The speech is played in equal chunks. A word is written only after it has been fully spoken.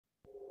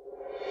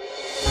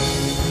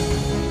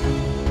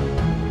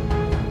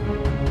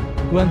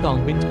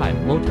Guangdong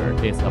Wintimemotor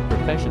is a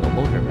professional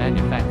motor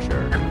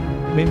manufacturer.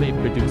 We may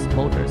produce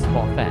motors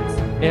for fans,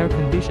 air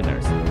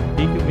conditioners,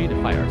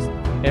 dehumidifiers,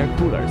 air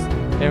coolers,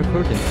 air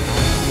curtains,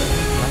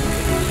 and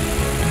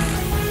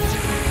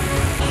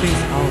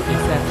since our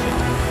inception,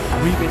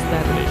 we've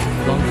established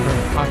long-term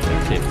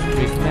partnerships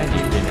with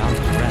many renowned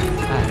brands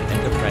and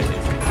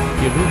enterprises,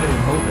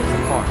 delivering motors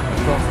apart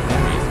across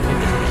various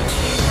industries.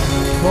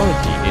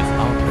 Quality is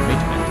our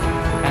commitment,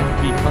 and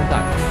we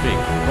conduct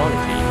strict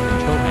quality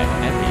control at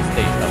every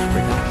stage of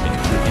production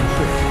to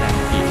ensure that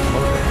each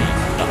motor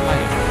meets the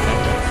highest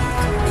standards.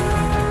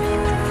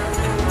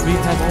 We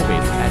have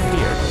always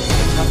adhered to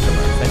the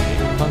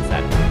customer-centric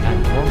concept and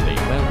warmly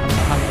welcome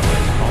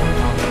customers all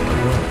around the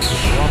world to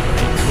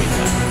cooperate with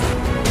us.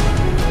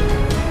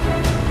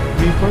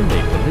 We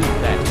firmly believe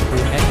that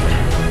through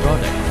excellent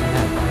products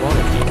and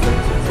quality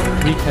services,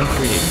 we can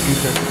create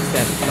future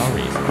success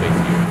stories with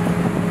you.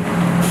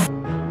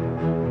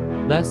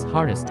 Let's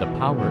harness the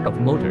power of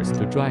motors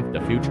to drive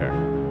the future.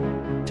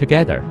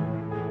 Together.